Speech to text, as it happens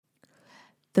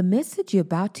The message you're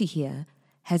about to hear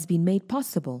has been made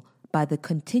possible by the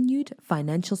continued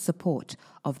financial support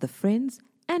of the friends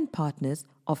and partners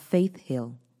of Faith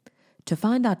Hill. To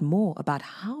find out more about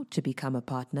how to become a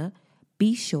partner,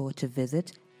 be sure to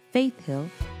visit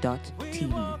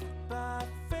faithhill.tv.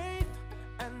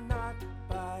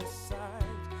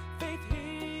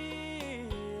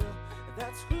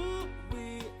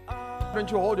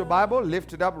 Don't you hold your Bible,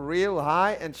 lift it up real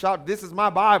high and shout, "This is my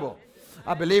Bible.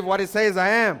 I believe what it says I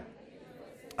am.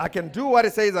 I can do what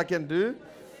it says I can do.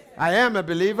 I am a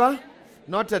believer,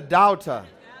 not a doubter,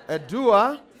 a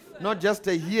doer, not just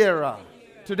a hearer."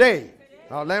 Today,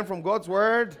 I'll learn from God's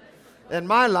word, and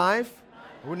my life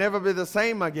will never be the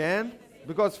same again,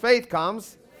 because faith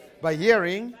comes by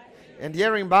hearing, and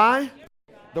hearing by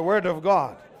the word of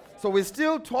God. So we're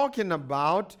still talking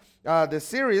about the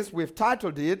series. We've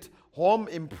titled it Home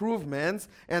Improvements,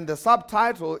 and the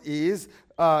subtitle is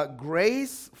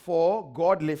Grace for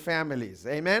Godly Families.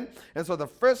 Amen. And so the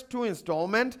first two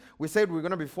installments, we said we're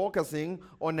going to be focusing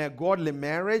on a godly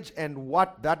marriage and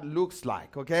what that looks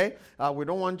like. Okay. We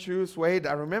don't want you swayed.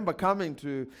 I remember coming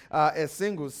to a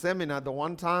singles seminar the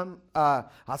one time.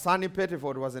 Hassani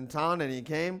Pettiford was in town, and he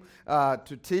came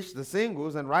to teach the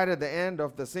singles. And right at the end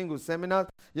of the singles seminar,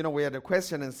 we had a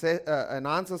question and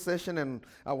answer session, and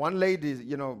one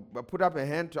lady, put up a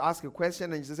hand to ask a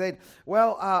question, and she said,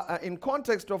 well, in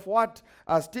context of what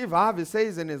Steve Harvey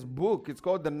says in his book, it's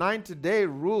called the 90-day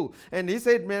rule. And he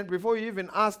said, man, before you even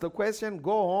ask the question,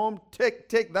 go home,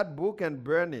 take that book and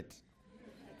burn it.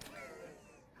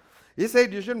 He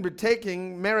said you shouldn't be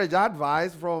taking marriage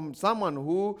advice from someone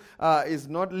who is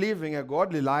not living a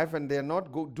godly life, and they're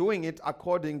not doing it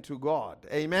according to God.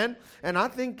 Amen? And I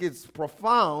think it's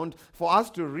profound for us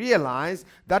to realize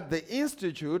that the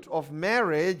institute of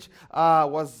marriage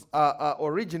was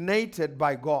originated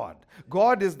by God.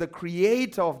 God is the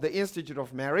creator of the institute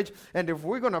of marriage, and if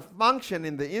we're going to function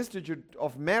in the institute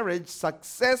of marriage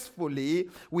successfully,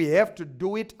 we have to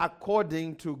do it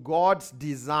according to God's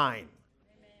design.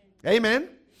 Amen.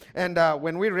 And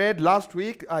when we read last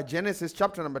week, Genesis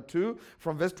chapter number 2,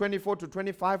 from verse 24 to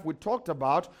 25, we talked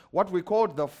about what we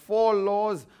called the 4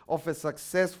 laws of a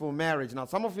successful marriage. Now,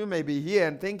 some of you may be here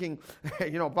and thinking,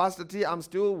 Pastor T, I'm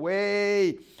still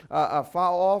way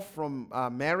far off from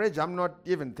marriage. I'm not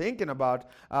even thinking about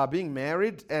being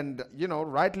married. And,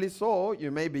 rightly so.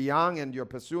 You may be young and you're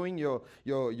pursuing your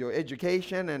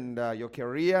education and your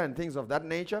career and things of that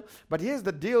nature. But here's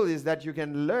the deal, is that you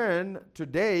can learn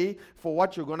today for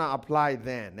what you're going to apply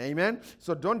then. Amen.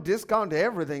 So don't discount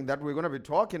everything that we're going to be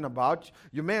talking about.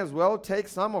 You may as well take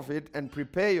some of it and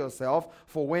prepare yourself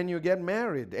for when you get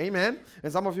married. Amen.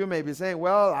 And some of you may be saying,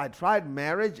 well, I tried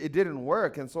marriage, it didn't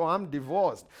work, and so I'm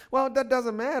divorced. Well, that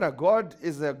doesn't matter. God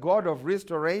is a God of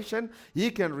restoration. He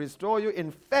can restore you.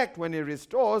 In fact, when he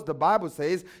restores, the Bible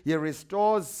says he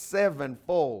restores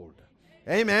sevenfold.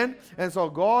 Amen. And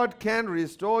so God can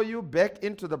restore you back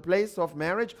into the place of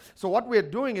marriage. So what we're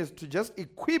doing is to just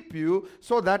equip you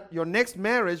so that your next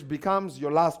marriage becomes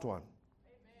your last one.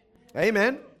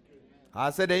 Amen. I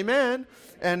said amen.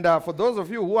 And for those of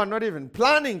you who are not even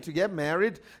planning to get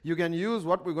married, you can use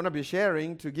what we're going to be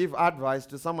sharing to give advice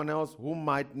to someone else who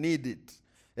might need it.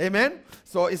 Amen.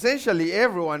 So essentially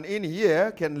everyone in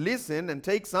here can listen and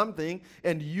take something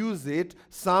and use it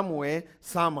somewhere,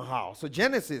 somehow. So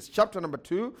Genesis chapter number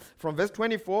 2 from verse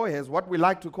 24 has what we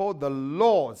like to call the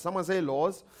laws. Someone say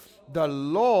laws. The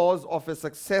laws of a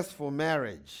successful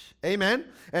marriage. Amen.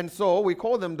 And so we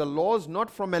call them the laws, not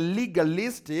from a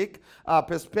legalistic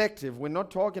perspective. We're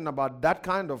not talking about that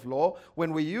kind of law.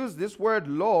 When we use this word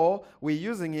law, we're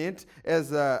using it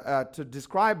as to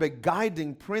describe a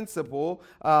guiding principle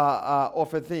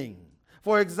of a thing.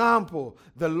 For example,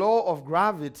 the law of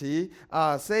gravity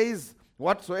says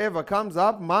whatsoever comes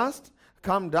up must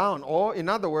come down. Or in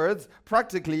other words,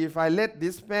 practically, if I let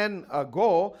this pen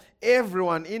go,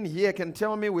 everyone in here can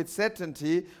tell me with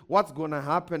certainty what's going to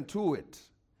happen to it.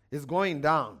 It's going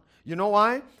down. You know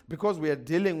why? Because we are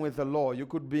dealing with the law. You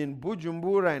could be in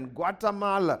Bujumbura, in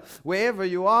Guatemala, wherever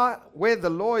you are, where the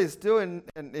law is still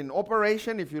in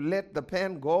operation. If you let the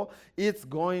pen go, it's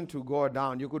going to go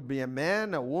down. You could be a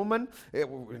man, a woman,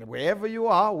 wherever you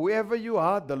are, whoever you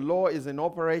are, the law is in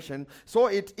operation. So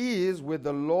it is with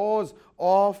the laws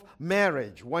of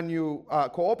marriage. When you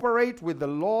cooperate with the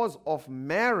laws of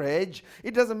marriage,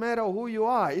 it doesn't matter who you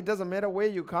are. It doesn't matter where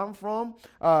you come from.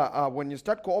 When you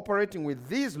start cooperating with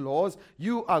these laws,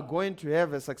 you are going to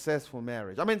have a successful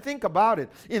marriage. I mean, think about it.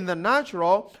 In the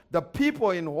natural, the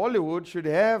people in Hollywood should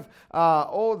have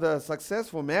all the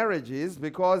successful marriages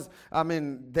because, I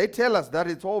mean, they tell us that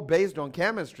it's all based on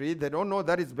chemistry. They don't know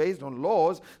that it's based on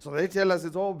laws. So they tell us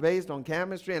it's all based on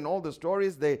chemistry, and all the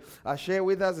stories they share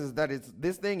with us is that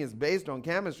this thing is based on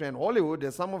chemistry. And Hollywood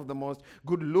is some of the most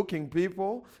good-looking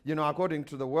people, according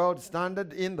to the world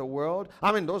standard in the world.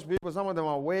 I mean, those people, some of them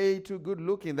are way too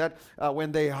good-looking that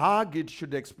when they hug, it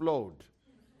should explode.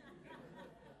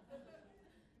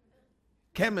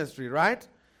 Chemistry, right?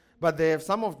 But they have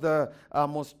some of the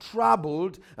most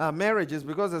troubled marriages,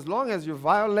 because as long as you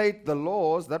violate the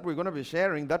laws that we're going to be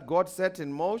sharing, that God set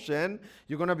in motion,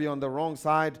 you're going to be on the wrong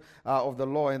side of the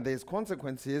law, and there's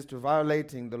consequences to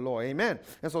violating the law. Amen.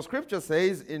 And so Scripture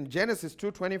says in Genesis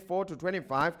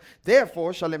 2:24-25,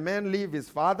 therefore shall a man leave his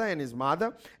father and his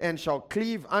mother, and shall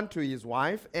cleave unto his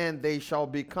wife, and they shall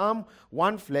become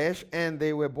one flesh, and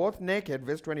they were both naked,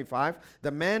 verse 25, the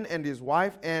man and his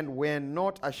wife, and were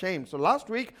not ashamed. So last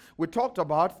week, we talked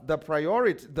about the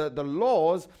priority, the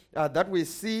laws that we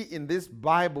see in this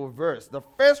Bible verse. The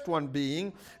first one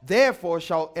being, therefore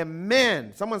shall a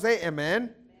man, someone say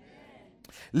amen,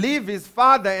 leave his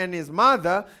father and his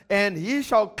mother, and he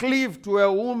shall cleave to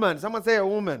a woman. Someone say a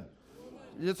woman.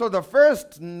 So the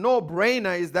first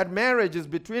no-brainer is that marriage is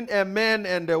between a man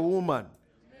and a woman.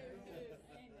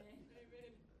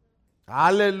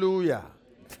 Hallelujah.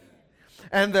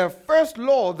 And the first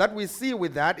law that we see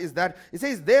with that is that it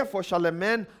says, therefore shall a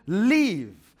man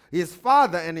leave his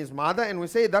father and his mother. And we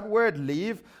say that word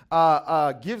leave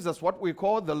gives us what we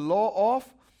call the law of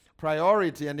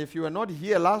priority. And if you were not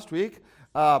here last week,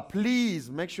 please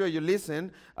make sure you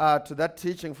listen to that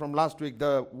teaching from last week.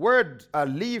 The word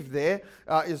leave there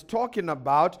is talking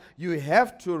about you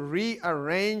have to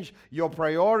rearrange your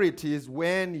priorities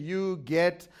when you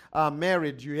get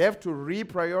married. You have to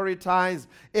reprioritize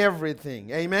everything.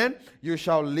 Amen. You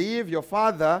shall leave your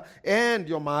father and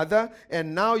your mother,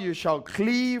 and now you shall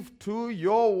cleave to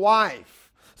your wife.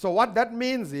 So what that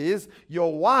means is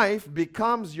your wife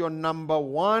becomes your number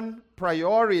one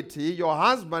priority. Your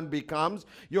husband becomes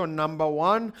your number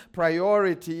one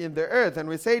priority in the earth. And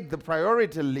we say the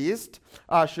priority list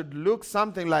should look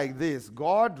something like this.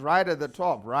 God right at the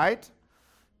top, right?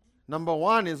 Number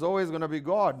one is always going to be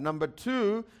God. Number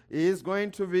two is going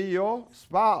to be your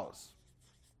spouse.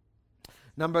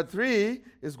 Number three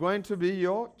is going to be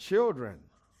your children.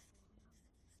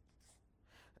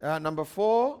 Number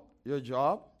four, your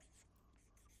job.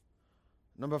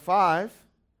 Number five,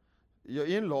 your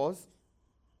in-laws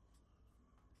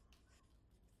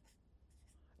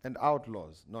and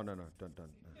outlaws. No, don't.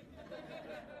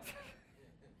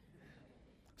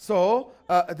 So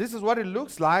this is what it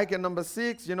looks like. And number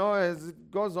six, as it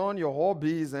goes on, your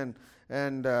hobbies and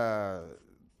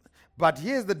but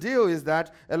here's the deal is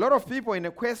that a lot of people in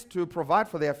a quest to provide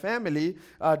for their family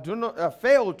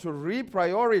fail to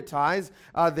reprioritize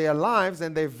their lives,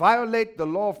 and they violate the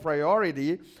law of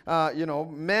priority.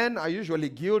 Men are usually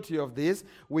guilty of this.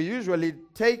 We usually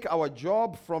take our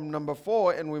job from number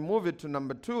 4 and we move it to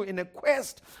number 2 in a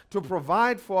quest to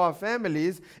provide for our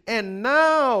families. And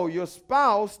now your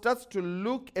spouse starts to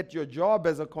look at your job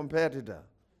as a competitor.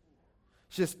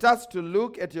 She starts to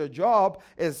look at your job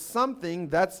as something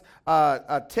that's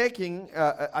taking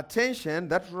attention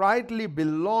that rightly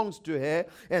belongs to her,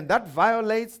 and that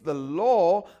violates the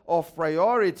law of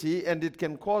priority, and it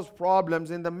can cause problems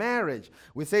in the marriage.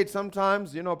 We say it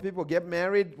sometimes, people get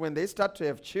married. When they start to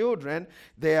have children,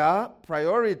 their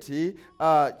priority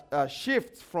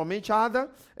shifts from each other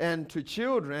and to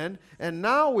children. And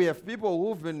now we have people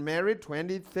who've been married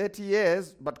 20, 30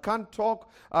 years but can't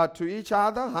talk to each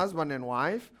other, husband and wife.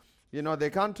 They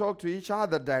can't talk to each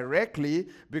other directly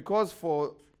because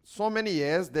for so many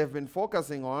years they've been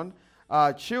focusing on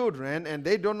children, and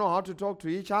they don't know how to talk to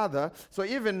each other. So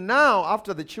even now,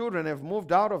 after the children have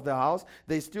moved out of the house,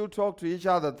 they still talk to each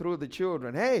other through the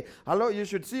children. Hey, hello, you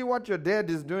should see what your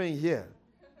dad is doing here.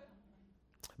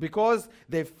 Because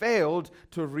they failed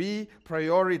to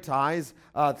reprioritize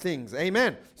things.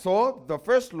 Amen. So the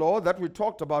first law that we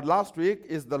talked about last week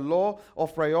is the law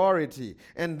of priority.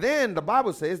 And then the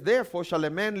Bible says, therefore shall a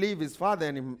man leave his father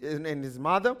and his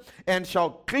mother, and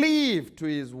shall cleave to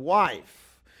his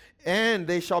wife, and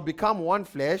they shall become one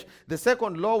flesh. The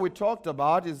second law we talked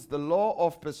about is the law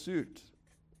of pursuit.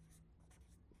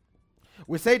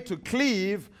 We say to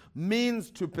cleave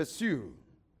means to pursue.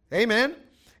 Amen.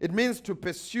 It means to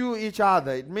pursue each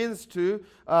other. It means to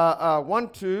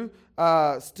want to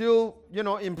still,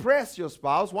 impress your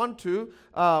spouse, want to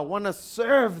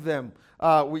serve them.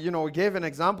 We gave an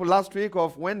example last week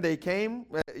of when they came,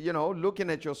 looking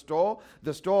at your store,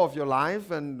 the store of your life,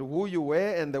 and who you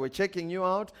were, and they were checking you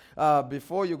out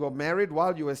before you got married,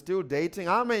 while you were still dating.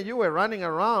 I mean, you were running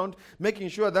around making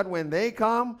sure that when they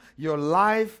come, your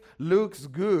life looks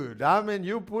good. I mean,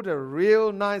 you put a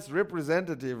real nice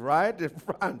representative right in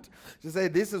front to say,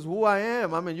 this is who I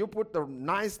am. I mean, you put the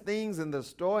nice things in the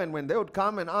store, and when they would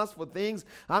come and ask for things,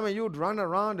 I mean, you'd run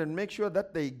around and make sure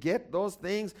that they get those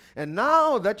things. And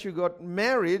now that you got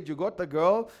married, you got the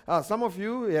girl, some of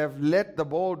you have let the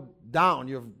ball down.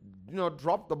 You've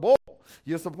dropped the ball.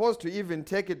 You're supposed to even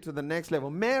take it to the next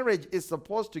level. Marriage is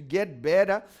supposed to get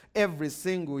better every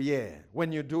single year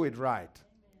when you do it right.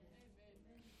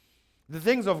 The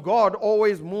things of God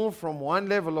always move from one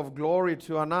level of glory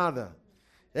to another.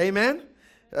 Amen?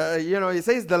 He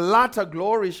says the latter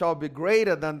glory shall be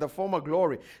greater than the former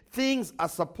glory. Things are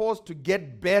supposed to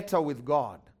get better with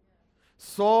God.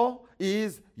 So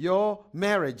is your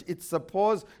marriage. It's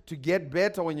supposed to get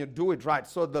better when you do it right.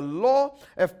 So the law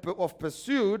of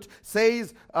pursuit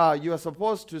says you are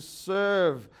supposed to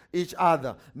serve each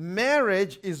other.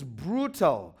 Marriage is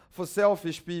brutal for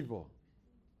selfish people.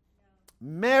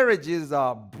 Marriage is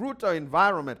a brutal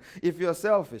environment if you're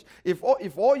selfish. If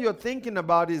all you're thinking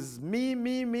about is me,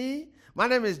 my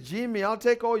name is Jimmy, I'll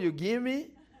take all you give me.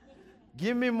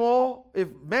 Give me more. If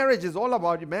marriage is all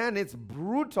about you, man, it's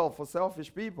brutal for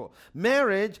selfish people.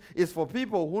 Marriage is for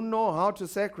people who know how to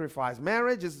sacrifice.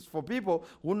 Marriage is for people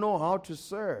who know how to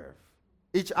serve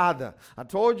each other. I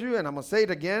told you, and I'm going to say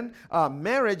it again,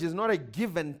 marriage is not a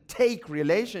give and take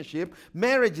relationship.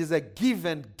 Marriage is a give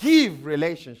and give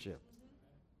relationship.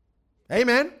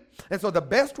 Amen? And so the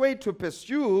best way to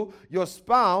pursue your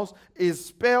spouse is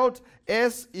spelled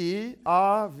S-E-R-V-E,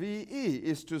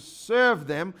 is to serve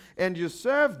them, and you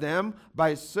serve them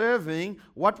by serving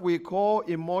what we call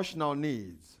emotional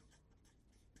needs.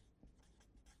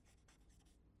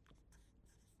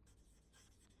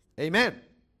 Amen.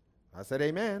 I said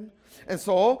amen. And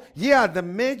so here are the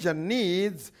major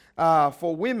needs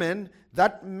for women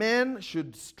that men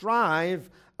should strive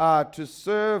to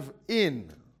serve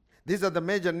in. These are the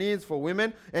major needs for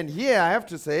women. And here I have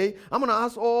to say, I'm going to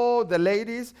ask all the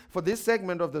ladies for this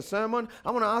segment of the sermon.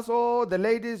 I'm going to ask all the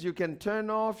ladies, you can turn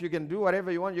off, you can do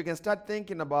whatever you want. You can start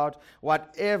thinking about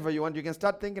whatever you want. You can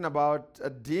start thinking about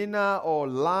a dinner or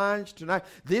lunch tonight.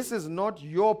 This is not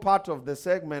your part of the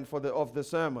segment of the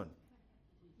sermon.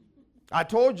 I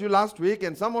told you last week,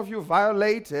 and some of you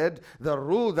violated the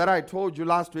rule that I told you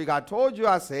last week.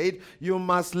 I said, you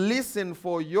must listen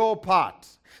for your part.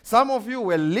 Some of you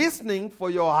were listening for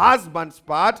your husband's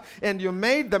part, and you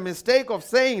made the mistake of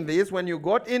saying this when you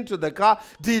got into the car.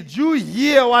 Did you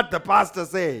hear what the pastor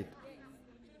said?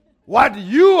 What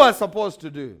you are supposed to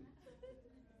do.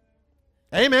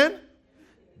 Amen?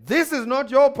 This is not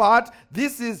your part.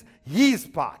 This is his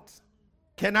part.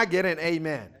 Can I get an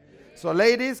amen? So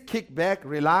ladies, kick back,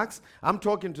 relax. I'm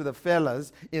talking to the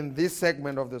fellas in this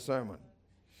segment of the sermon.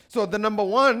 So the number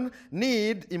one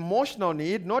need, emotional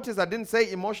need. Notice I didn't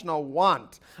say emotional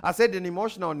want. I said an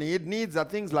emotional need. Needs are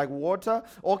things like water,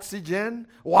 oxygen,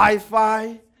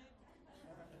 Wi-Fi.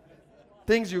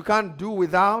 Things you can't do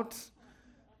without.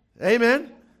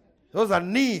 Amen? Those are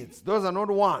needs. Those are not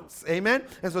wants. Amen?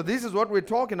 And so this is what we're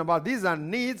talking about. These are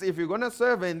needs. If you're going to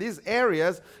serve in these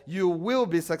areas, you will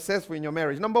be successful in your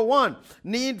marriage. Number one,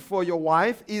 need for your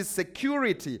wife is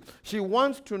security. She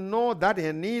wants to know that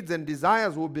her needs and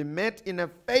desires will be met in a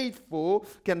faithful,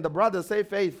 can the brother say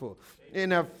faithful?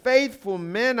 In a faithful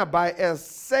manner by a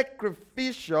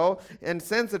sacrificial and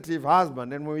sensitive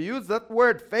husband. And when we use that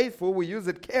word faithful, we use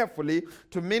it carefully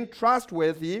to mean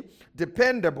trustworthy,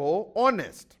 dependable,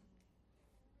 honest.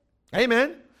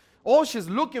 Amen. All she's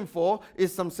looking for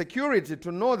is some security to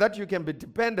know that you can be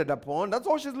depended upon. That's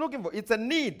all she's looking for. It's a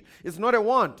need. It's not a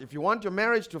want. If you want your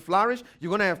marriage to flourish,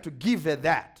 you're going to have to give her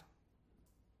that.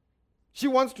 She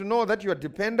wants to know that you're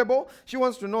dependable. She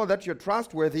wants to know that you're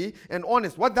trustworthy and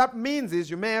honest. What that means is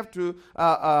you may have to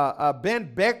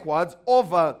bend backwards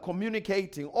over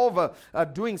communicating, over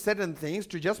doing certain things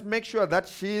to just make sure that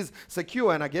she's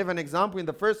secure. And I gave an example in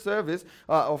the first service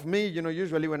of me,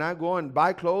 usually when I go and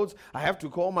buy clothes, I have to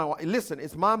call my wife. Listen,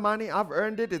 it's my money. I've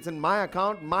earned it. It's in my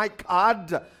account, my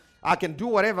card. I can do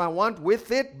whatever I want with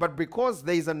it. But because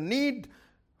there's a need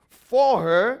for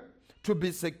her to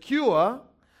be secure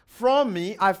from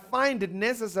me, I find it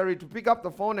necessary to pick up the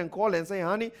phone and call and say,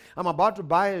 honey, I'm about to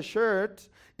buy a shirt.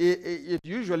 It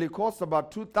usually costs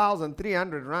about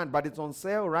 2,300 rand, but it's on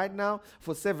sale right now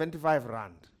for 75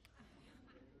 rand.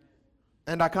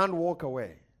 and I can't walk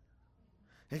away.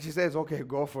 And she says, okay,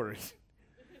 go for it.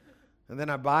 And then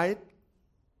I buy it.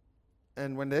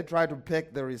 And when they try to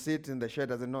pack the receipt in the shirt,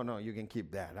 I said, no, you can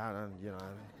keep that.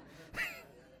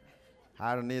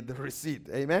 I don't need the receipt.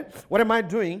 Amen? What am I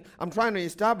doing? I'm trying to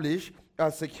establish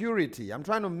security. I'm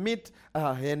trying to meet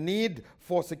her need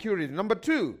for security. Number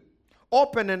 2,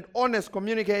 open and honest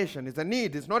communication. It's a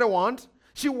need. It's not a want.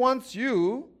 She wants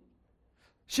to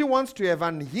have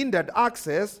unhindered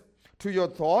access to your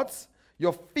thoughts,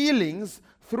 your feelings,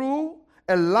 through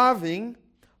a loving,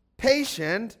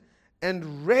 patient,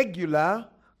 and regular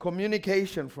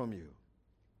communication from you.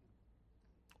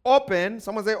 Open,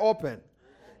 someone say open,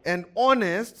 and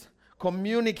honest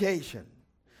communication.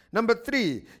 Number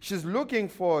 3, she's looking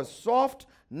for soft,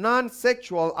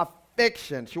 non-sexual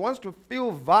affection. She wants to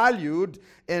feel valued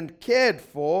and cared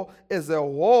for as a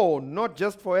whole, not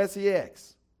just for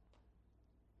sex.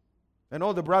 And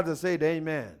all the brothers said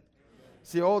amen.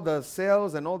 See, all the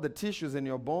cells and all the tissues in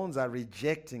your bones are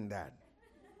rejecting that.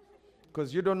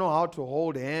 Because you don't know how to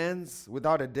hold hands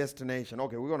without a destination.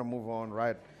 Okay, we're going to move on,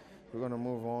 right? We're going to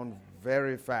move on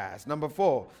very fast. Number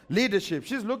 4, leadership.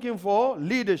 She's looking for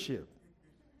leadership.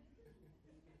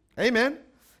 Amen.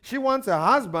 She wants a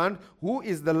husband who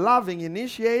is the loving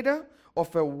initiator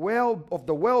of the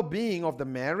well-being of the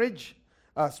marriage,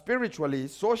 spiritually,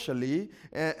 socially,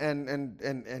 and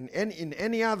in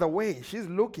any other way. She's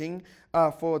looking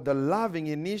for the loving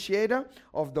initiator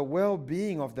of the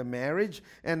well-being of the marriage.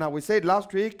 And we said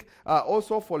last week,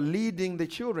 also for leading the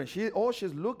children. All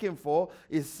she's looking for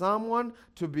is someone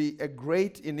to be a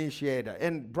great initiator.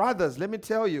 And brothers, let me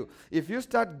tell you, if you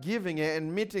start giving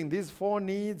and meeting these 4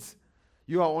 needs,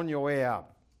 you are on your way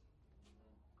up.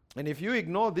 And if you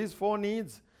ignore these 4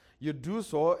 needs, you do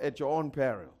so at your own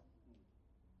peril.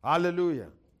 Hallelujah.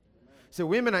 So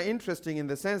women are interesting in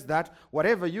the sense that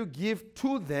whatever you give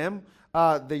to them,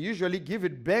 they usually give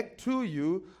it back to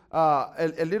you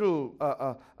a little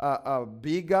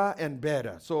bigger and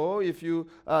better. So if you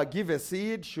give a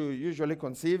seed, she'll usually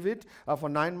conceive it for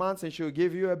 9 months and she'll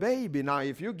give you a baby. Now,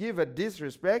 if you give a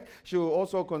disrespect, she'll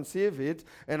also conceive it.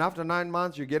 And after 9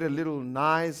 months, you get a little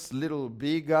nice, little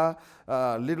bigger,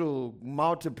 little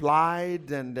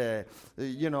multiplied and,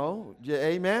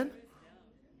 amen?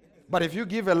 But if you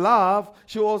give a love,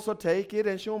 she'll also take it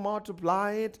and she'll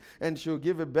multiply it and she'll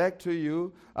give it back to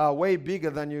you way bigger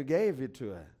than you gave it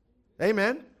to her.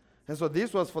 Amen? And so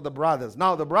this was for the brothers.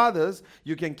 Now the brothers,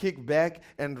 you can kick back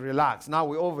and relax. Now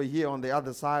we're over here on the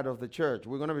other side of the church.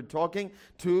 We're going to be talking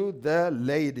to the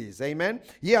ladies. Amen?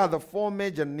 Here are the 4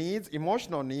 major needs,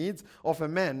 emotional needs of a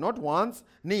man. Not wants,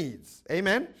 needs.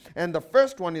 Amen? And the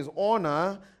first one is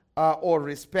honor or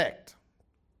respect.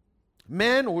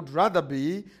 Men would rather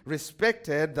be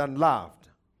respected than loved.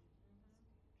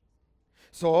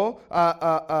 So,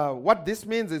 what this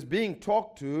means is being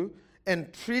talked to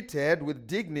and treated with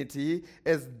dignity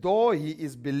as though he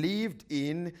is believed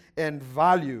in and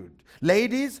valued.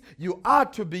 Ladies, you are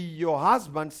to be your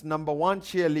husband's number 1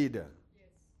 cheerleader.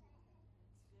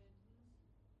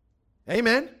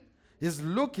 Amen? He's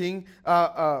looking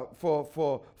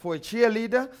for a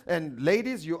cheerleader. And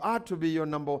ladies, you are to be your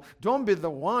number. Don't be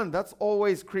the one that's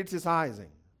always criticizing.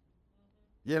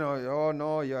 Oh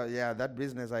no, that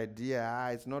business idea,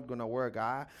 it's not going to work.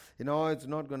 It's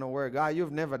not going to work.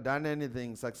 You've never done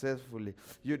anything successfully.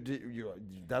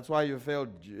 That's why you failed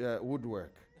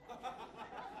woodwork.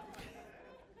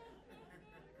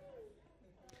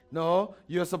 No,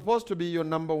 you're supposed to be your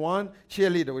number 1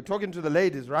 cheerleader. We're talking to the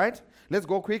ladies, right? Let's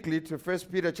go quickly to 1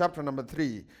 Peter chapter number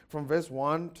 3, from verse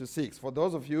 1 to 6. For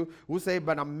those of you who say,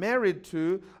 but I'm married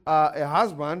to a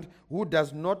husband who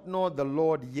does not know the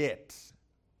Lord yet.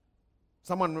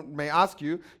 Someone may ask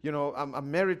you,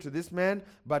 I'm married to this man,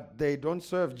 but they don't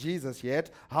serve Jesus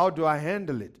yet. How do I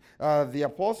handle it? The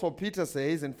Apostle Peter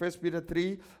says in 1 Peter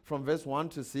 3, from verse 1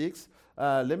 to 6,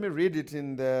 let me read it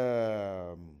in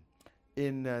the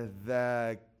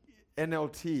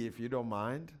NLT, if you don't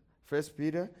mind. 1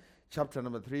 Peter chapter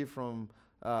number 3 from,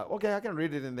 I can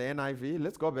read it in the NIV.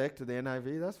 Let's go back to the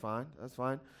NIV. That's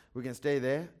fine. We can stay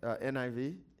there,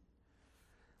 NIV.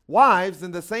 Wives,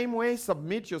 in the same way,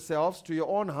 submit yourselves to your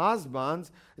own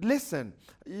husbands. Listen,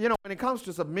 when it comes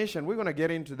to submission, we're going to get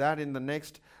into that in the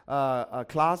next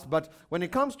class. But when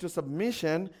it comes to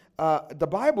submission, the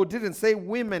Bible didn't say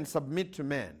women submit to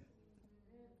men.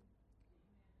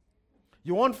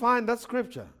 You won't find that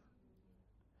scripture.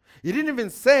 He didn't even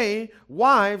say,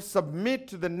 wives, submit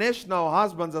to the National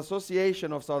Husbands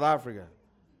Association of South Africa.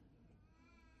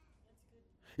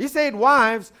 He said,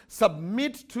 wives,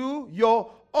 submit to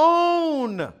your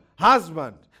own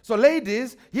husband. So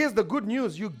ladies, here's the good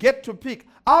news. You get to pick.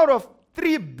 Out of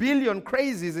 3 billion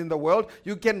crazies in the world,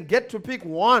 you can get to pick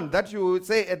one that you would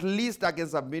say, at least I can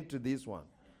submit to this one.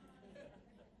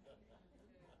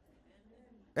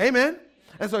 Amen?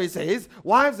 And so he says,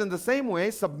 wives, in the same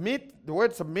way, submit. The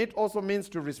word submit also means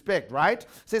to respect, right?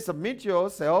 Say, submit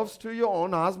yourselves to your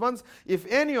own husbands, if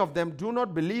any of them do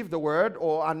not believe the word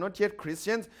or are not yet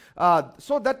Christians,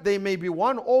 so that they may be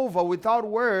won over without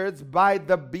words by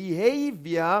the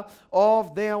behavior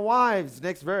of their wives.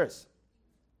 Next verse.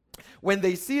 When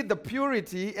they see the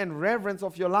purity and reverence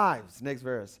of your lives. Next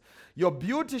verse. Your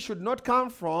beauty should not come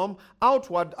from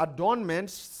outward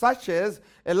adornments such as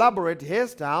elaborate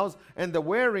hairstyles and the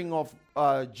wearing of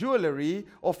jewelry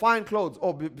or fine clothes.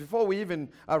 Before we even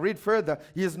read further,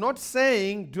 he is not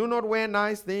saying do not wear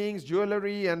nice things,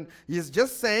 jewelry, and he's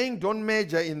just saying don't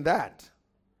major in that.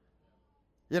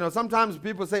 You know, sometimes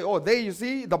people say, oh, there you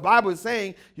see, the Bible is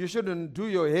saying you shouldn't do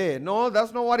your hair. No,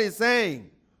 that's not what he's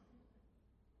saying.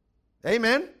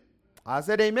 Amen? I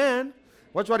said amen.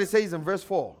 Watch what he says in verse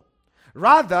 4.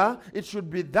 Rather, it should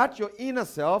be that your inner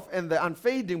self and the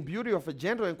unfading beauty of a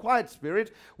gentle and quiet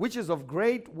spirit, which is of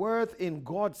great worth in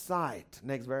God's sight.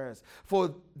 Next verse.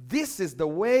 For this is the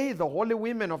way the holy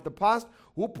women of the past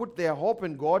who put their hope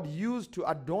in God used to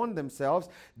adorn themselves.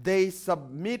 They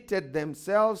submitted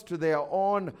themselves to their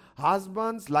own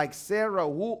husbands, like Sarah,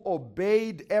 who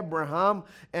obeyed Abraham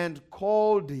and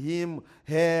called him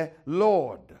her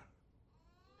Lord.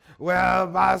 Well,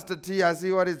 Pastor T, I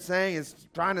see what it's saying. It's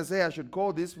trying to say I should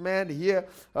call this man here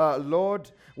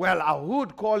Lord. Well, I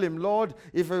would call him Lord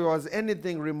if he was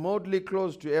anything remotely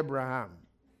close to Abraham.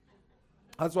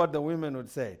 That's what the women would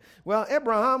say. Well,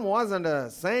 Abraham wasn't a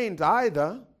saint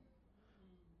either.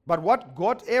 But what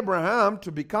got Abraham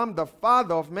to become the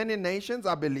father of many nations,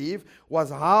 I believe,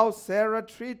 was how Sarah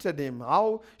treated him,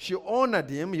 how she honored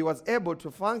him. He was able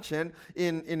to function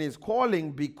in his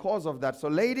calling because of that. So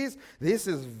ladies, this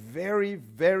is very,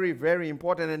 very, very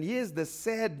important. And here's the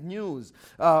sad news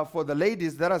for the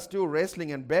ladies that are still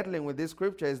wrestling and battling with this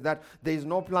scripture is that there is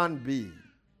no plan B.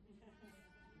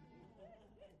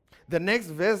 The next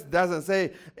verse doesn't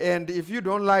say, and if you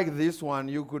don't like this one,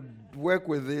 you could work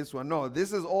with this one. No,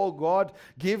 this is all God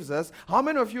gives us. How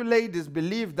many of you ladies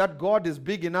believe that God is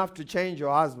big enough to change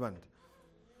your husband?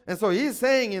 And so he's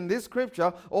saying in this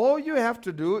scripture, all you have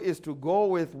to do is to go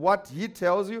with what he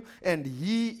tells you, and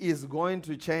he is going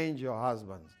to change your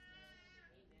husband.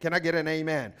 Can I get an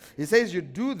amen? He says you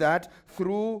do that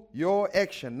through your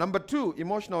action. Number 2,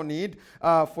 emotional need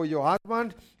for your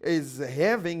husband is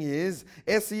having his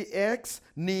sex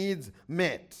needs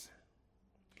met.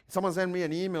 Someone sent me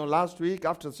an email last week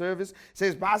after service.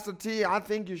 Says, Pastor T, I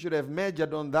think you should have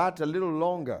measured on that a little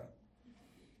longer.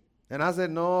 And I said,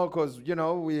 no, because, you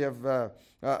know, we have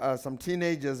some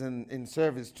teenagers in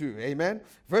service too. Amen?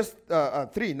 Verse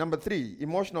 3, number 3,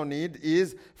 emotional need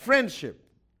is friendship.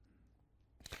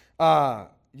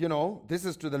 You know, this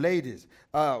is to the ladies.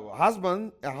 A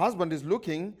husband is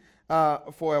looking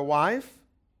for a wife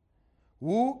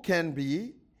who can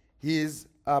be his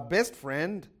best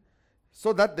friend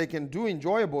so that they can do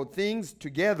enjoyable things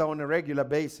together on a regular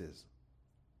basis.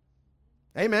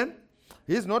 Amen?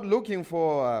 He's not looking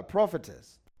for a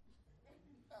prophetess.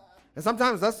 And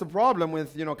sometimes that's the problem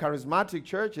with, you know, charismatic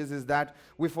churches is that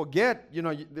we forget, you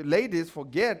know, the ladies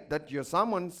forget that you're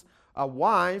someone's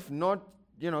wife, not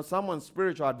you know, someone's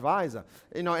spiritual advisor.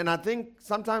 You know, and I think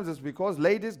sometimes it's because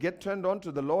ladies get turned on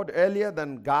to the Lord earlier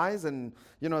than guys, and,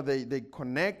 you know, they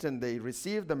connect and they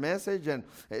receive the message. And,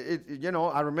 you know,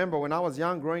 I remember when I was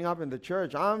young growing up in the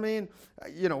church, I mean,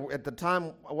 you know, at the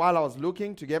time while I was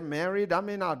looking to get married, I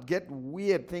mean, I'd get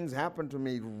weird things happen to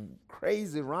me.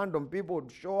 Crazy, random people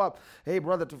would show up. Hey,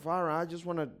 Brother Tafara, I just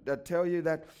want to tell you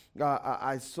that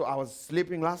I was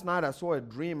sleeping last night. I saw a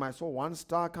dream. I saw one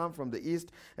star come from the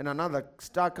east and another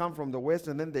star come from the west,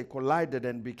 and then they collided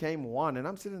and became one. And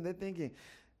I'm sitting there thinking,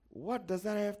 what does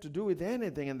that have to do with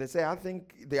anything? And they say, I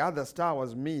think the other star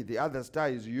was me. The other star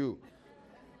is you.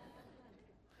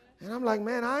 And I'm like,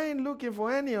 man, I ain't looking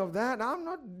for any of that.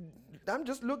 I'm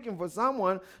just looking for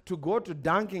someone to go to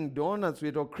Dunkin' Donuts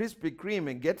with, or Krispy Kreme,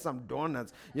 and get some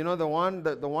donuts. You know, the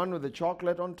one with the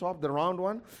chocolate on top, the round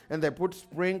one, and they put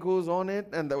sprinkles on it,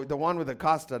 and the one with the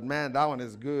custard, man, that one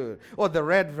is good. Or the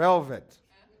red velvet.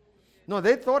 No,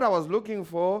 they thought I was looking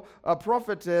for a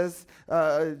prophetess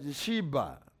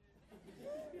Sheba.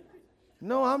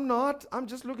 No, I'm not. I'm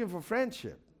just looking for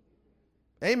friendship.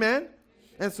 Amen?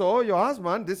 And so your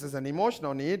husband, this is an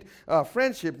emotional need.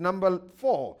 Friendship, number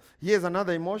 4. Here's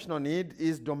another emotional need,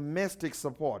 is domestic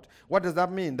support. What does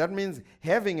that mean? That means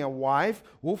having a wife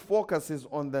who focuses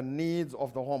on the needs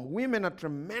of the home. Women are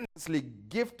tremendously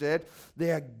gifted.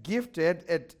 They are gifted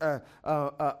at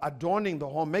adorning the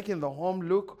home, making the home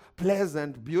look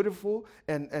pleasant, beautiful,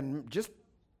 and just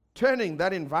turning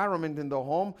that environment in the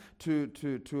home to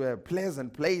a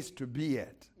pleasant place to be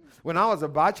at. When I was a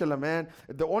bachelor, man,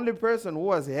 the only person who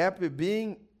was happy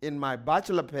being in my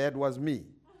bachelor pad was me.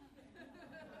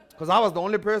 Because I was the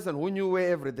only person who knew where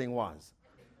everything was.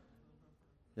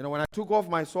 You know, when I took off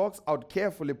my socks, I would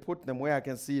carefully put them where I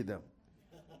can see them.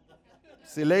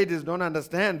 See, ladies don't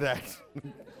understand that.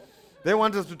 They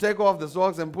want us to take off the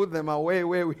socks and put them away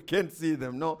where we can't see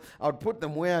them. No, I would put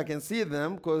them where I can see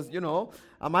them because, you know,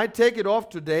 I might take it off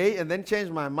today and then change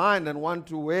my mind and want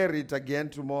to wear it again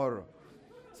tomorrow.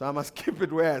 So I must keep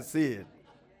it where I see it.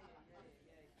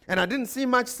 And I didn't see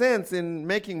much sense in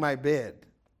making my bed.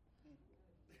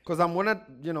 Because I'm going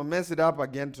to, mess it up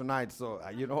again tonight. So,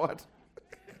 you know what?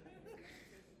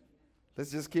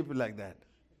 Let's just keep it like that.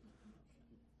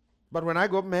 But when I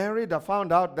got married, I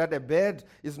found out that a bed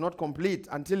is not complete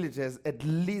until it has at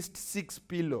least 6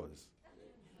 pillows.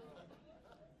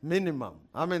 Minimum.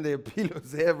 I mean, there are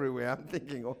pillows everywhere. I'm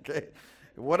thinking, okay,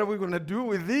 what are we going to do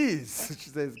with these? She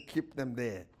says, keep them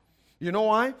there. You know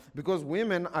why? Because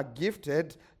women are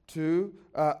gifted to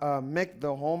make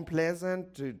the home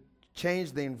pleasant, to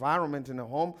change the environment in the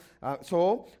home.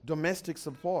 So domestic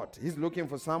support. He's looking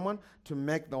for someone to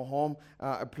make the home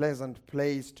a pleasant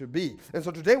place to be. And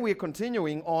so today we're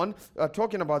continuing on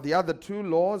talking about the other 2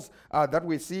 laws that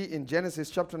we see in Genesis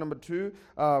chapter number 2,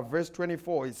 verse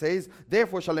 24. It says,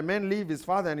 therefore shall a man leave his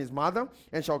father and his mother,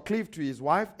 and shall cleave to his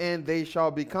wife, and they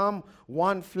shall become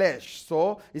one flesh.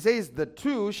 So it says the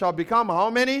 2 shall become how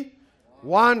many?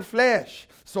 One flesh.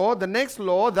 So the next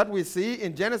law that we see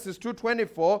in Genesis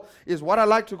 2:24 is what I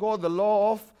like to call the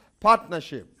law of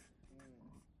partnership.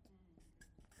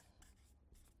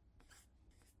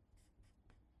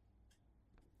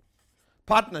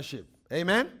 Partnership,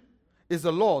 amen, is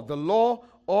the law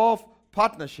of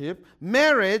partnership.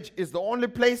 Marriage is the only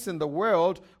place in the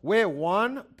world where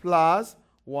 1 +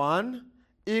 1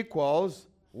 =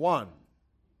 1.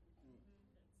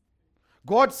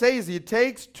 God says he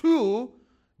takes 2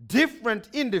 different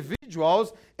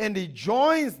individuals and he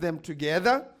joins them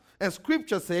together. And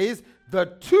scripture says the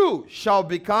 2 shall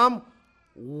become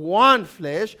one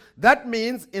flesh. That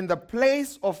means in the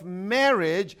place of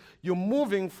marriage, you're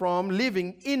moving from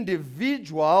living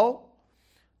individual,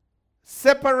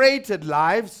 separated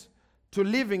lives to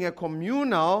living a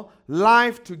communal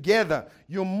life together.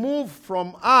 You move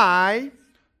from I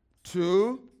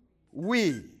to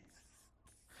we.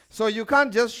 So you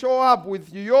can't just show up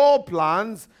with your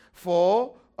plans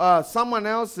for someone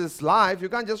else's life. You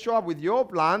can't just show up with your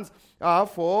plans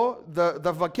for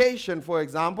the vacation, for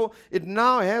example. It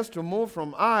now has to move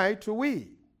from I to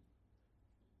we.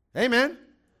 Amen?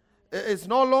 It's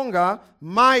no longer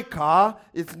my car.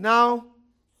 It's now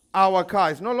our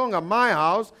car. It's no longer my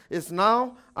house. It's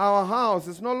now our house.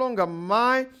 It's no longer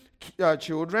my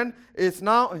children. It's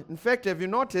now, in fact, have you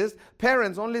noticed,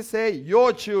 parents only say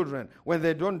your children when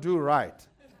they don't do right.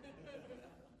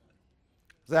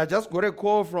 So I just got a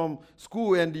call from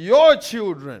school and your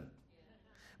children.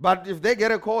 But if they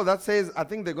get a call that says, I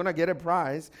think they're going to get a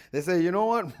prize, they say, you know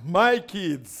what, my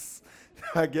kids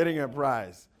are getting a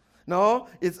prize. No,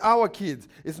 it's our kids.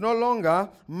 It's no longer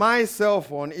my cell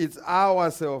phone, it's our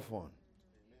cell phone.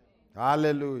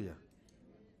 Hallelujah.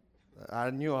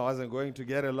 I knew I wasn't going to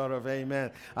get a lot of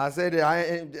amen. I said,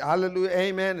 hallelujah,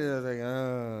 amen. And I was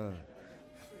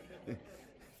like,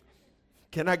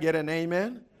 Can I get an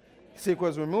amen? See,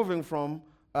 because we're moving from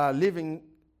living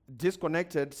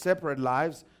disconnected, separate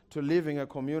lives to living a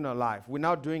communal life. We're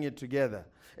now doing it together.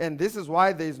 And this is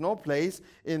why there is no place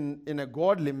in a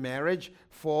godly marriage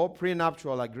for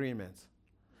prenuptial agreements.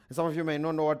 Some of you may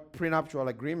not know what prenuptial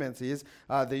agreements is.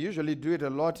 They usually do it a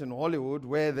lot in Hollywood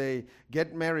where they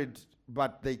get married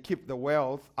but they keep the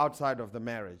wealth outside of the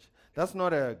marriage. That's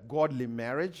not a godly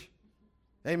marriage.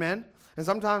 Amen? And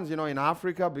sometimes, in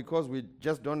Africa, because we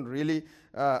just don't really,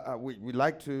 we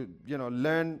like to,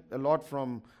 learn a lot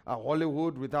from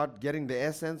Hollywood without getting the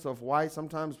essence of why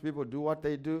sometimes people do what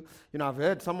they do. I've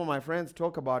heard some of my friends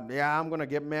talk about, I'm going to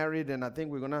get married and I think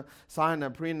we're going to sign a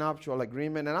prenuptial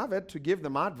agreement. And I've had to give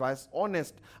them advice,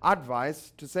 honest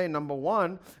advice, to say, number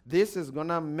one, this is going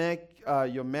to make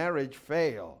your marriage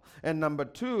fail. And number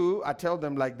two, I tell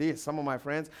them like this. Some of my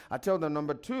friends, I tell them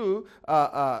number two,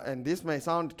 and this may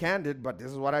sound candid, but this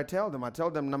is what I tell them. I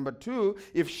tell them number two,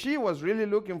 if she was really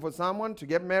looking for someone to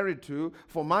get married to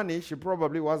for money, she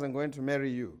probably wasn't going to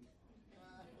marry you.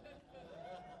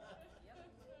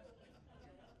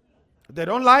 They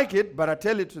don't like it, but I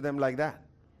tell it to them like that.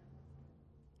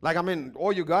 Like, I mean,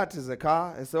 all you got is a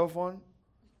car, a cell phone,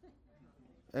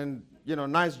 and,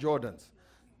 nice Jordans.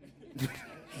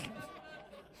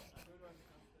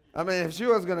 I mean, if she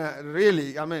was going to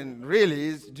really,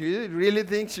 do you really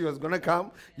think she was going to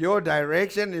come your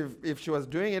direction if she was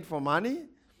doing it for money?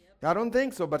 I don't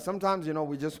think so, but sometimes,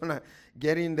 we just want to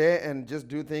get in there and just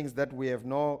do things that we have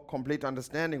no complete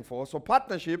understanding for. So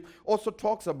partnership also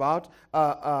talks about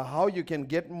how you can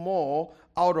get more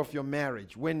out of your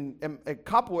marriage. When a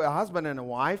couple, a husband and a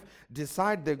wife,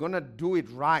 decide they're going to do it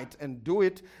right and do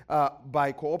it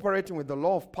by cooperating with the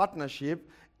law of partnership,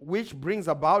 which brings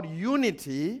about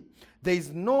unity, there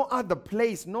is no other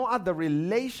place, no other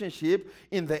relationship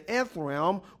in the earth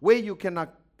realm where you can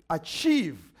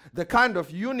achieve the kind of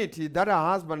unity that a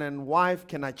husband and wife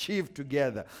can achieve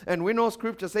together. And we know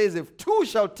Scripture says, if two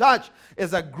shall touch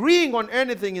as agreeing on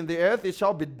anything in the earth, it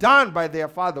shall be done by their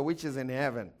Father which is in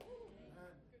heaven.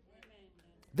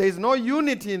 There is no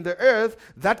unity in the earth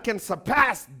that can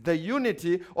surpass the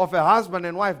unity of a husband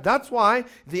and wife. That's why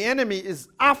the enemy is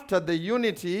after the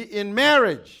unity in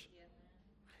marriage.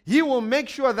 He will make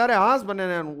sure that a husband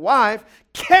and a wife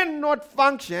cannot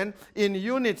function in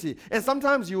unity. And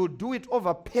sometimes you will do it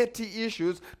over petty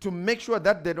issues to make sure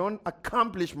that they don't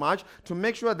accomplish much, to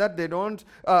make sure that they don't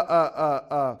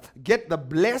get the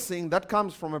blessing that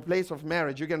comes from a place of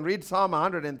marriage. You can read Psalm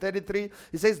 133.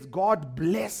 He says, God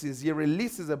blesses. He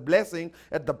releases a blessing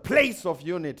at the place of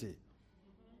unity.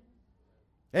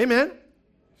 Amen?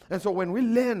 And so when we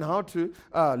learn how to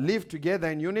live together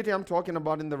in unity, I'm talking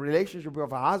about in the relationship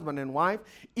of a husband and wife,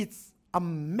 it's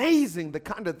amazing the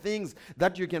kind of things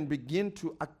that you can begin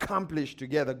to accomplish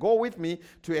together. Go with me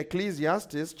to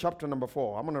Ecclesiastes chapter number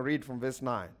 4. I'm going to read from verse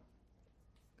 9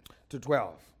 to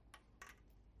 12.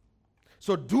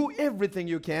 So do everything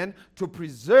you can to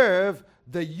preserve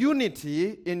the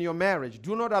unity in your marriage.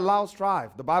 Do not allow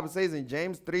strife. The Bible says in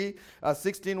James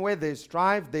 3:16, where there is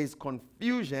strife, there is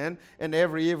confusion and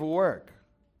every evil work.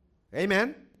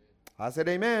 Amen. I said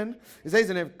amen. It says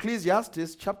in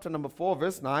Ecclesiastes chapter number 4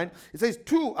 verse 9, it says,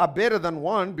 two are better than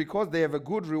one because they have a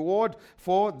good reward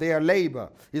for their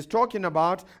labor. He's talking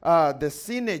about the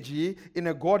synergy in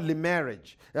a godly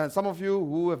marriage. And some of you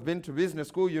who have been to business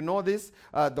school, you know this.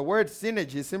 The word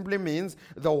synergy simply means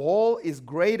the whole is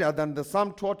greater than the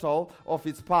sum total of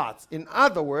its parts. In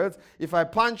other words, if I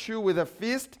punch you with a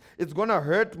fist, it's going to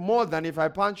hurt more than if I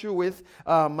punch you with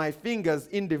my fingers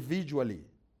individually.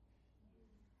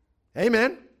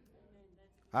 Amen.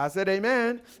 I said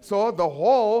amen. So the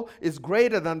whole is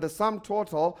greater than the sum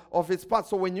total of its parts.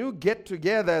 So when you get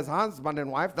together as husband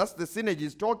and wife, that's the synergy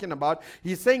he's talking about.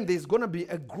 He's saying there's going to be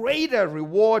a greater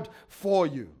reward for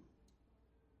you.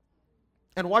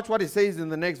 And watch what he says in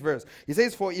the next verse. He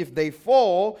says, for if they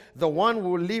fall, the one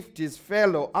will lift his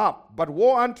fellow up. But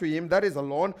woe unto him that is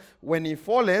alone when he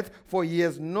falleth, for he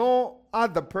has no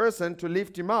other person to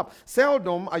lift him up.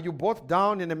 Seldom are you both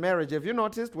down in a marriage. Have you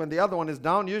noticed when the other one is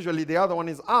down, usually the other one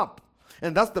is up?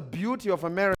 And that's the beauty of a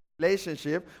marriage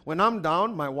relationship. When I'm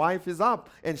down, my wife is up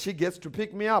and she gets to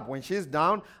pick me up. When she's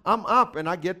down, I'm up and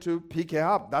I get to pick her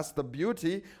up. That's the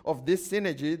beauty of this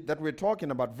synergy that we're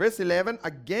talking about. Verse 11,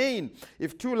 again,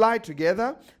 if two lie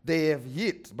together, they have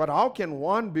heat. But how can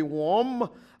one be warm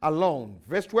alone?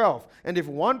 Verse 12, and if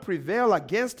one prevail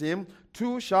against him,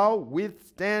 two shall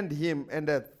withstand him. And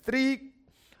a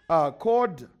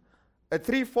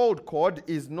threefold cord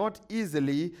is not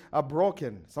easily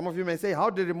broken. Some of you may say, how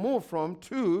did it move from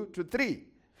 2 to 3?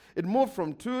 It moved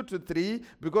from 2 to 3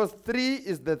 because 3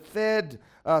 is the third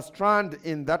strand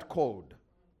in that cord.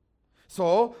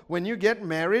 So when you get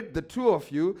married, the two of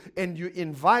you, and you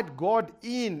invite God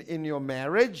in your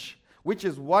marriage, which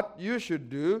is what you should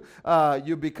do,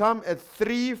 you become a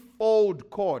threefold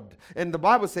cord. And the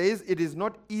Bible says it is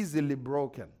not easily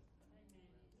broken.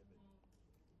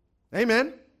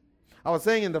 Amen. I was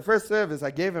saying in the first service,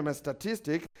 I gave him a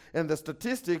statistic, and the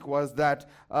statistic was that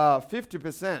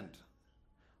 50%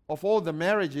 of all the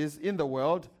marriages in the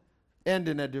world end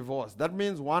in a divorce. That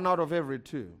means 1 out of every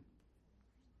 2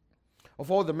 of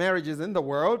all the marriages in the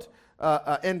world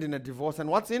end in a divorce. And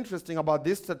what's interesting about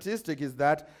this statistic is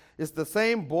that it's the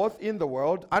same both in the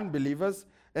world, unbelievers,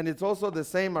 and it's also the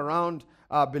same around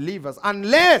believers.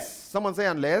 Unless, someone say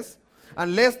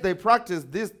unless they practice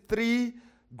this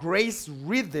grace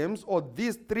rhythms or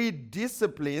these 3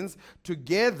 disciplines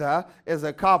together as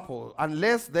a couple.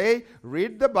 Unless they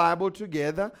read the Bible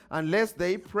together, unless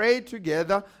they pray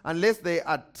together, unless they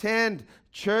attend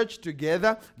church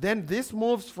together, then this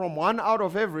moves from 1 out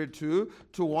of every 2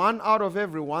 to 1 out of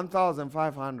every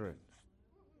 1,500.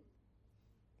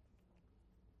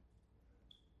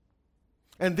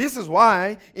 And this is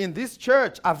why in this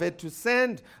church I've had to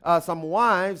send some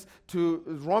wives to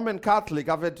Roman Catholic.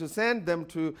 I've had to send them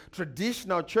to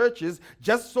traditional churches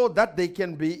just so that they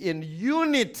can be in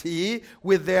unity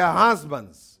with their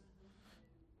husbands.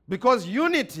 Because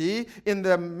unity in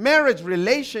the marriage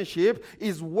relationship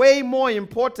is way more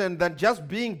important than just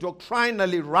being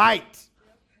doctrinally right.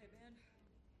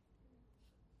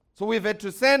 So we've had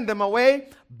to send them away,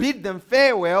 bid them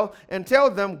farewell, and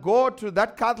tell them, go to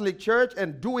that Catholic church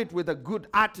and do it with a good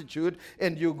attitude,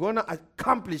 and you're going to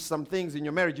accomplish some things in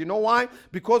your marriage. You know why?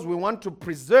 Because we want to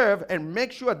preserve and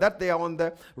make sure that they are on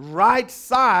the right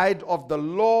side of the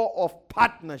law of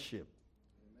partnership.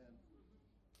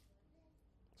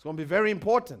 It's going to be very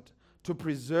important to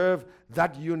preserve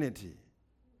that unity.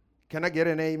 Can I get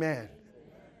an amen?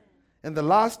 And the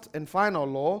last and final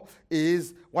law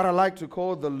is what I like to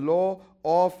call the law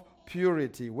of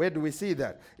purity. Where do we see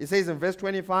that? It says in verse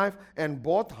 25, and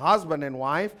both husband and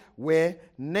wife were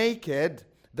naked.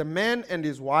 The man and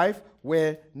his wife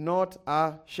were not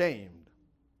ashamed.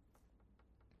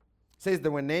 It says they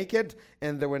were naked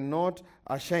and they were not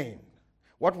ashamed.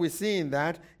 What we see in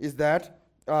that is that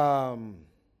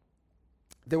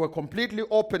they were completely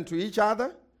open to each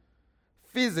other,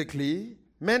 physically,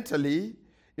 mentally,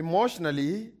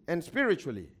 emotionally, and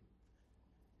spiritually.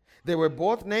 They were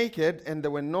both naked and they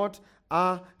were not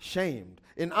ashamed.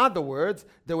 In other words,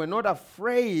 they were not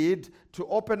afraid to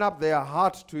open up their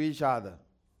heart to each other.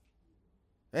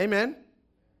 Amen?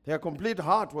 Their complete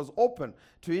heart was open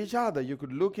to each other. You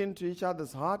could look into each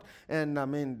other's heart, and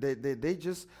they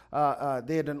just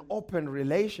they had an open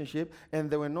relationship,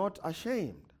 and they were not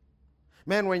ashamed.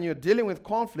 Man, when you're dealing with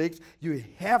conflicts, you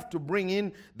have to bring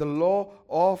in the law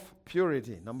of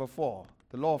purity. Number 4,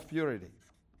 the law of purity.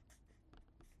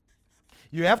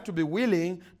 You have to be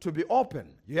willing to be open.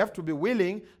 You have to be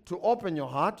willing to open your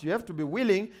heart. You have to be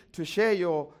willing to share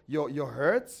your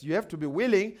hurts. You have to be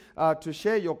willing to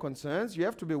share your concerns. You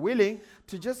have to be willing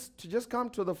to just come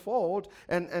to the fold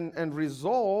and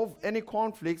resolve any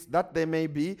conflicts that there may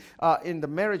be in the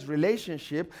marriage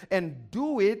relationship, and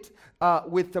do it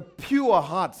with a pure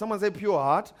heart. Someone say pure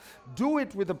heart. Do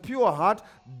it with a pure heart.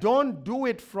 Don't do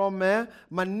it from a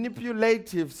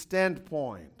manipulative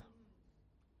standpoint.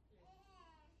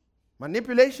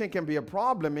 Manipulation can be a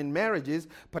problem in marriages,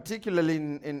 particularly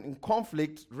in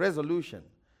conflict resolution.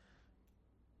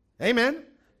 Amen?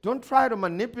 Don't try to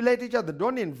manipulate each other.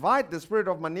 Don't invite the spirit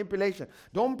of manipulation.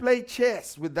 Don't play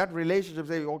chess with that relationship.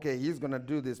 Say, okay, he's going to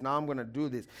do this. Now I'm going to do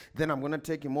this. Then I'm going to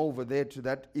take him over there to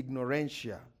that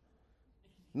ignorantia.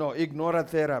 No,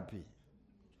 ignorotherapy.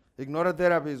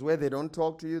 Ignorotherapy is where they don't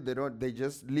talk to you. They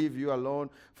just leave you alone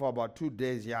for about 2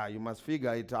 days. Yeah, you must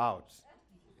figure it out.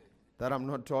 That I'm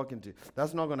not talking to you.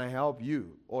 That's not going to help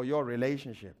you or your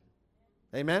relationship.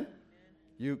 Amen?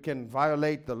 You can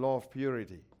violate the law of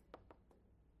purity.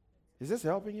 Is this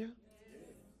helping you?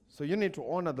 So you need to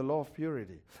honor the law of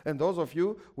purity. And those of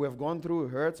you who have gone through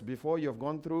hurts before, you have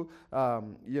gone through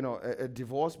a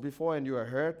divorce before, and you are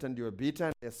hurt and you are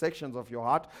beaten, there are sections of your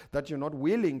heart that you're not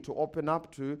willing to open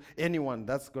up to anyone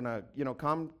that's going to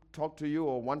come talk to you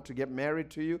or want to get married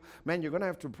to you. Man, you're going to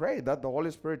have to pray that the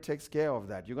Holy Spirit takes care of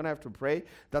that. You're going to have to pray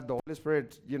that the Holy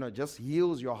Spirit just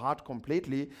heals your heart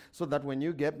completely, so that when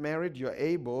you get married, you're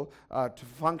able to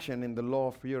function in the law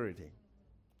of purity.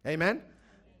 Amen?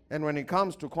 And when it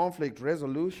comes to conflict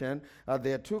resolution,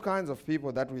 there are 2 kinds of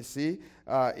people that we see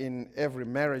in every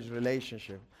marriage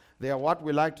relationship. They are what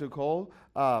we like to call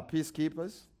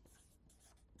peacekeepers.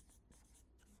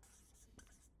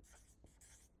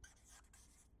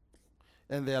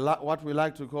 And they are what we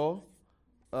like to call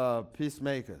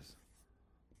peacemakers.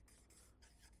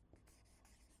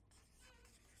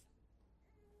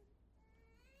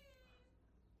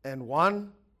 And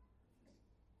one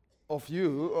of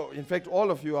you, or in fact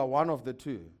all of you, are one of the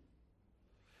 2.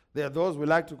 There are those we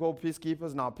like to call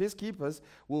peacekeepers. Now, peacekeepers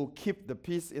will keep the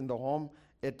peace in the home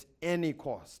at any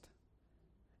cost.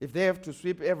 If they have to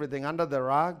sweep everything under the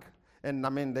rug, and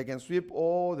they can sweep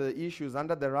all the issues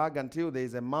under the rug until there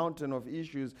is a mountain of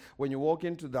issues. When you walk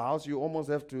into the house, you almost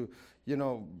have to,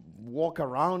 walk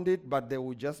around it, but they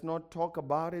will just not talk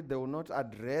about it. They will not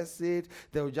address it.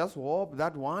 They will just hope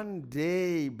that one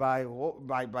day, by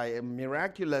a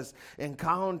miraculous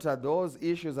encounter, those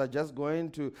issues are just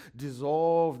going to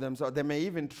dissolve themselves. They may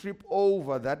even trip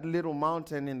over that little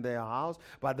mountain in their house,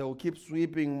 but they will keep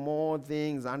sweeping more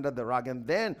things under the rug. And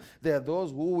then there are those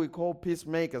who we call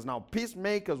peacemakers. Now,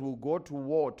 peacemakers will go to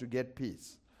war to get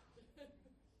peace.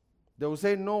 They will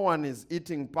say no one is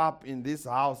eating pap in this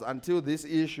house until this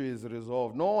issue is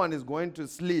resolved. No one is going to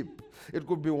sleep. It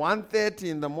could be 1:30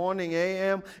 in the morning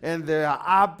a.m. and they are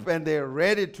up and they're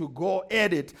ready to go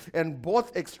at it. And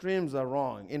both extremes are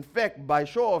wrong. In fact, by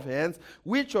show of hands,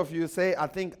 which of you say, I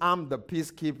think I'm the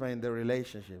peacekeeper in the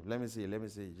relationship? Let me see.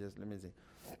 Just let me see.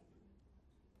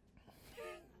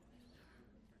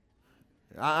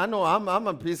 I know I'm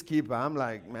a peacekeeper. I'm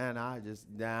like, man,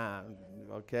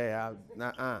 okay,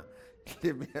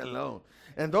 leave me alone.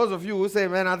 And those of you who say,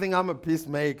 man, I think I'm a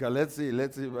peacemaker. Let's see.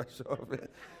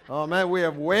 Oh, man, we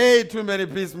have way too many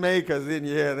peacemakers in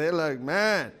here. They're like,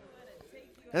 man.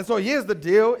 And so here's the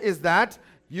deal, is that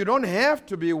you don't have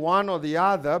to be one or the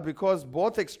other, because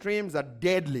both extremes are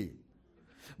deadly.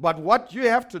 But what you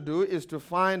have to do is to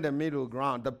find a middle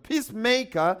ground. The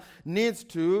peacemaker needs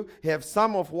to have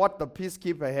some of what the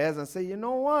peacekeeper has and say, you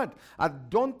know what? I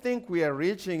don't think we are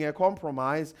reaching a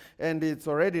compromise, and it's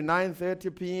already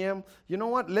 9:30 p.m. You know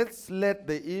what? Let's let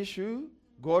the issue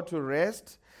go to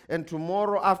rest, and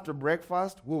tomorrow after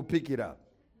breakfast, we'll pick it up.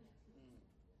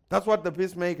 That's what the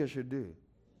peacemaker should do.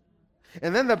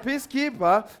 And then the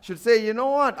peacekeeper should say, you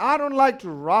know what, I don't like to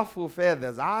ruffle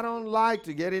feathers. I don't like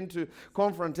to get into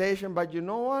confrontation, but you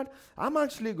know what? I'm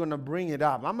actually going to bring it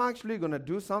up. I'm actually going to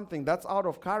do something that's out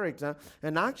of character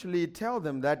and actually tell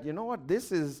them that, you know what,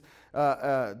 this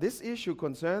issue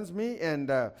concerns me,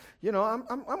 and,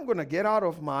 I'm going to get out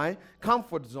of my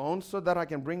comfort zone so that I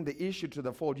can bring the issue to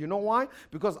the fold. You know why?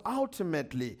 Because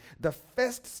ultimately, the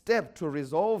first step to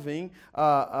resolving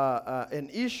an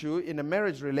issue in a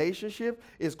marriage relationship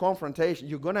is confrontation.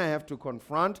 You're going to have to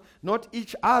confront, not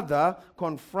each other,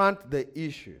 confront the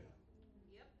issue.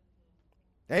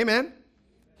 Yep. Amen?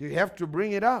 You have to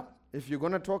bring it up if you're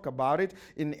going to talk about it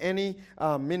in any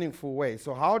meaningful way.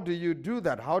 So how do you do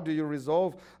that? How do you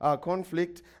resolve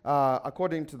conflict?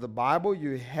 According to the Bible,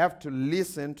 you have to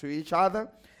listen to each other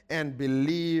and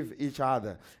believe each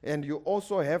other. And you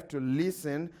also have to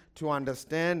listen to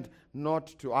understand, not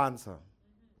to answer.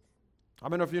 How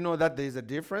many of you know that there is a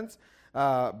difference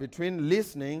between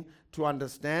listening to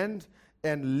understand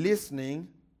and listening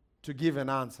to give an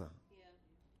answer?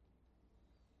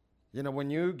 Yeah. When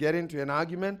you get into an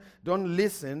argument, don't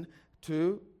listen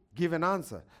to give an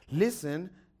answer.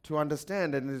 Listen to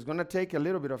understand, and it's going to take a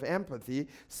little bit of empathy.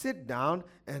 Sit down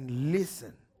and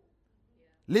listen.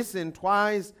 Yeah. Listen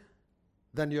twice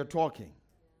than you're talking,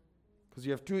 because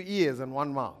you have 2 ears and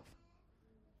 1 mouth.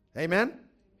 Amen?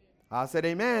 I said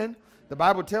amen. The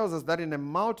Bible tells us that in a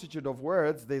multitude of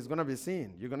words, there's going to be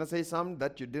sin. You're going to say something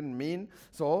that you didn't mean.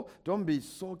 So don't be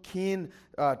so keen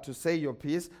to say your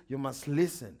piece. You must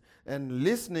listen. And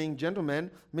listening,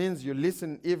 gentlemen, means you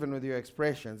listen even with your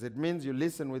expressions. It means you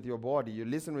listen with your body. You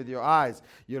listen with your eyes.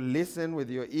 You listen with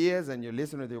your ears, and you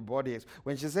listen with your body.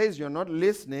 When she says you're not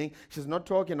listening, she's not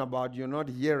talking about you're not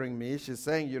hearing me. She's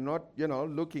saying you're not,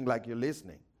 looking like you're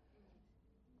listening.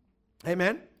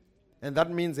 Amen? And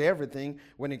that means everything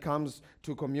when it comes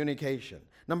to communication.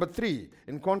 Number 3,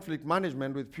 in conflict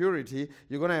management with purity,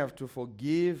 you're going to have to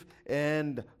forgive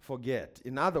and forget.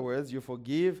 In other words, you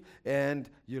forgive and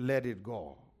you let it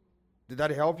go. Did that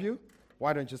help you?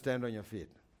 Why don't you stand on your feet?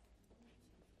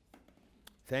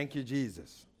 Thank you,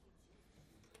 Jesus.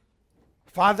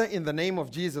 Father, in the name of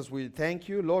Jesus, we thank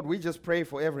you. Lord, we just pray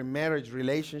for every marriage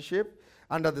relationship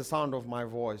under the sound of my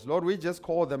voice. Lord, we just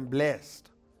call them blessed.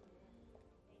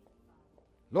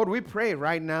 Lord, we pray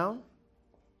right now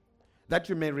that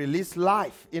you may release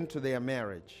life into their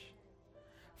marriage.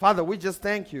 Father, we just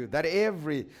thank you that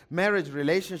every marriage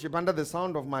relationship under the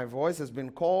sound of my voice has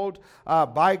been called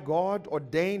by God,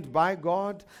 ordained by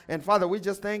God. And Father, we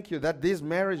just thank you that these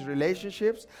marriage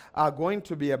relationships are going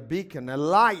to be a beacon, a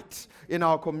light in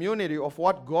our community of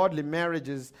what godly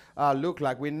marriages look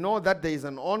like. We know that there is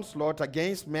an onslaught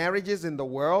against marriages in the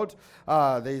world.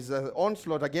 There is an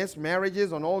onslaught against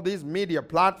marriages on all these media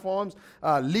platforms,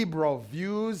 liberal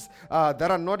views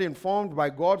that are not informed by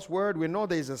God's word. We know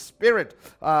there is a spirit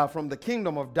from the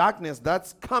kingdom of darkness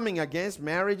that's coming against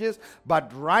marriages.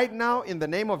 But right now, in the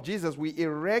name of Jesus, we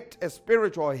erect a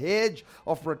spiritual hedge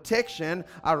of protection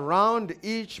around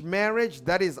each marriage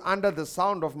that is under the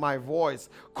sound of my voice.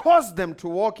 Cause them to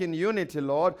walk in unity,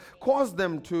 Lord. Cause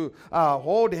them to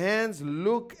hold hands,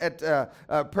 look at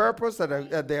purpose,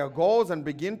 at their goals, and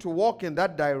begin to walk in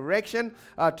that direction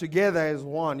together as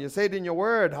one. You said in your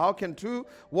word, how can two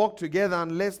walk together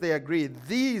unless they agree?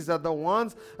 These are the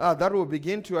ones that will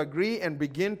begin to agree and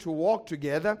begin to walk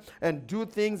together and do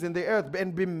things in the earth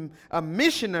and be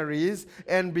missionaries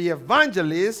and be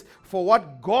evangelists for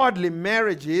what godly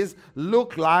marriages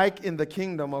look like in the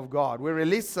kingdom of God. We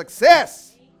release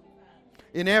success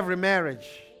in every marriage.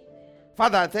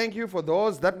 Father, I thank you for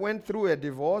those that went through a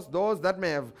divorce, those that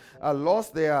may have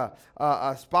lost their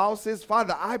spouses.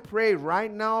 Father, I pray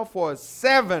right now for a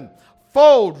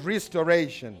sevenfold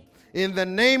restoration in the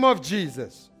name of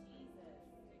Jesus.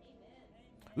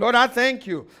 Lord, I thank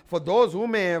you for those who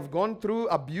may have gone through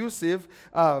abusive,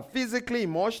 physically,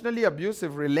 emotionally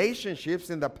abusive relationships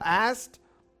in the past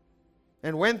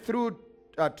and went through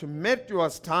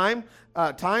tumultuous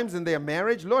times in their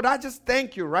marriage. Lord, I just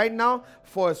thank you right now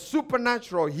for a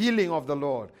supernatural healing of the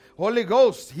Lord. Holy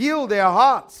Ghost, heal their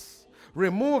hearts.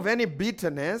 Remove any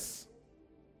bitterness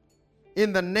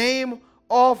in the name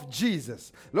of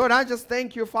Jesus. Lord, I just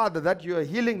thank you, Father, that you are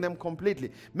healing them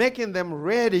completely, making them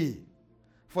ready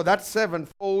for that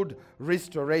sevenfold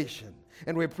restoration.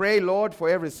 And we pray, Lord, for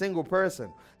every single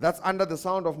person that's under the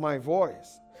sound of my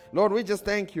voice. Lord, we just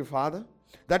thank you, Father,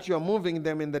 that you are moving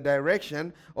them in the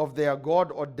direction of their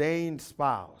God-ordained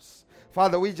spouse.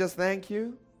 Father, we just thank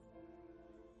you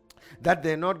that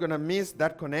they're not going to miss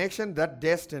that connection, that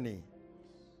destiny.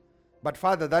 But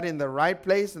Father, that in the right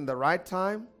place, in the right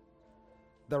time,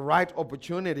 the right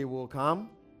opportunity will come,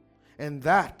 and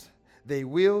that they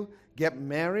will get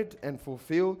married and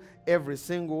fulfill every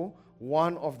single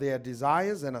one of their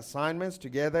desires and assignments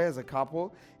together as a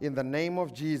couple. In the name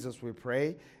of Jesus we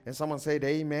pray. And someone said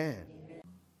amen.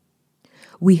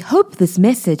 We hope this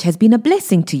message has been a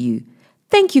blessing to you.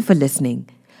 Thank you for listening.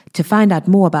 To find out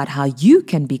more about how you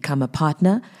can become a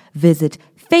partner, visit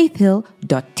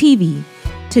faithhill.tv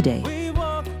today.